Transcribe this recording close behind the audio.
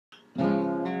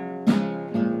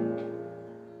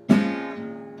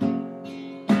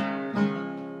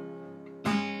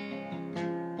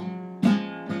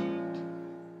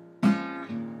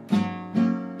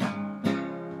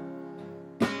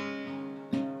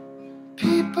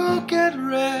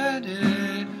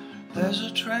ready, there's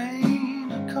a train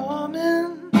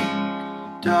coming.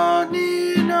 Don't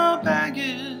need no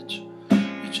baggage,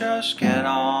 you just get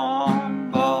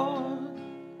on board.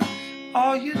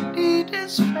 All you need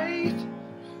is faith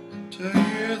to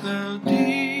hear the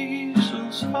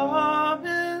diesels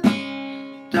humming.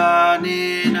 Don't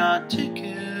need no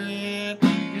ticket,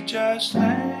 you just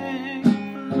thank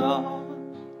the Lord.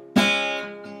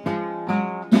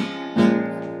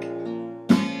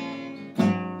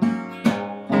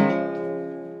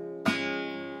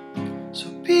 So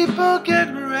people get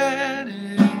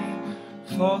ready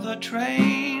for the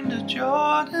train to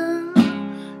Jordan.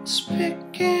 It's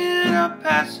picking up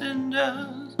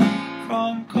passengers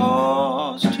from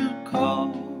coast to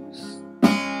coast.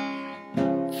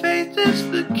 Faith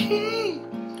is the key,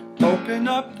 open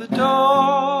up the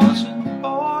doors and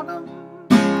boredom.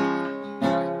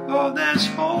 Oh, there's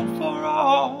hope for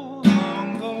all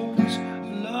among those who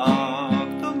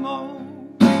love the most.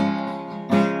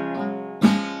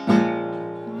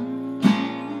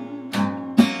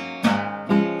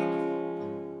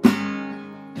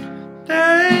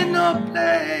 There ain't no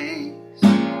place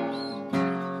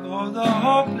for the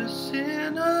hopeless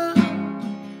sinner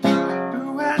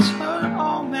who has hurt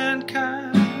all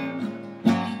mankind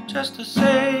just to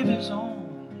save his own.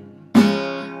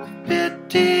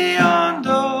 Pity on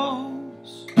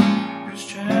those whose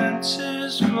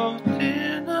chances grow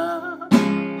thinner.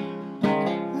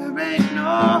 There ain't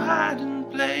no hiding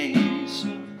place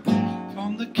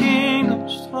from the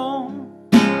kingdom's throne.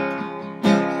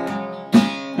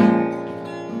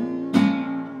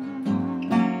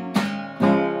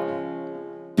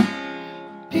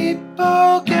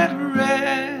 People get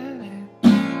ready,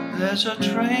 there's a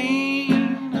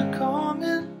train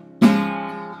a-coming.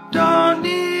 Don't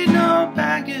need no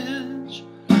baggage,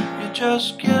 you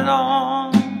just get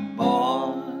on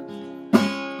board.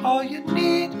 All you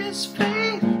need is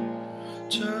faith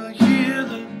to hear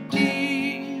the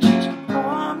diesels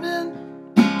humming.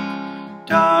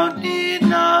 Don't need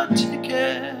no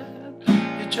ticket,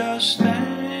 you just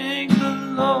thank the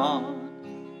Lord.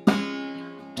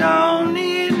 Don't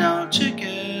need no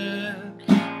ticket,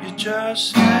 you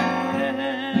just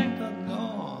thank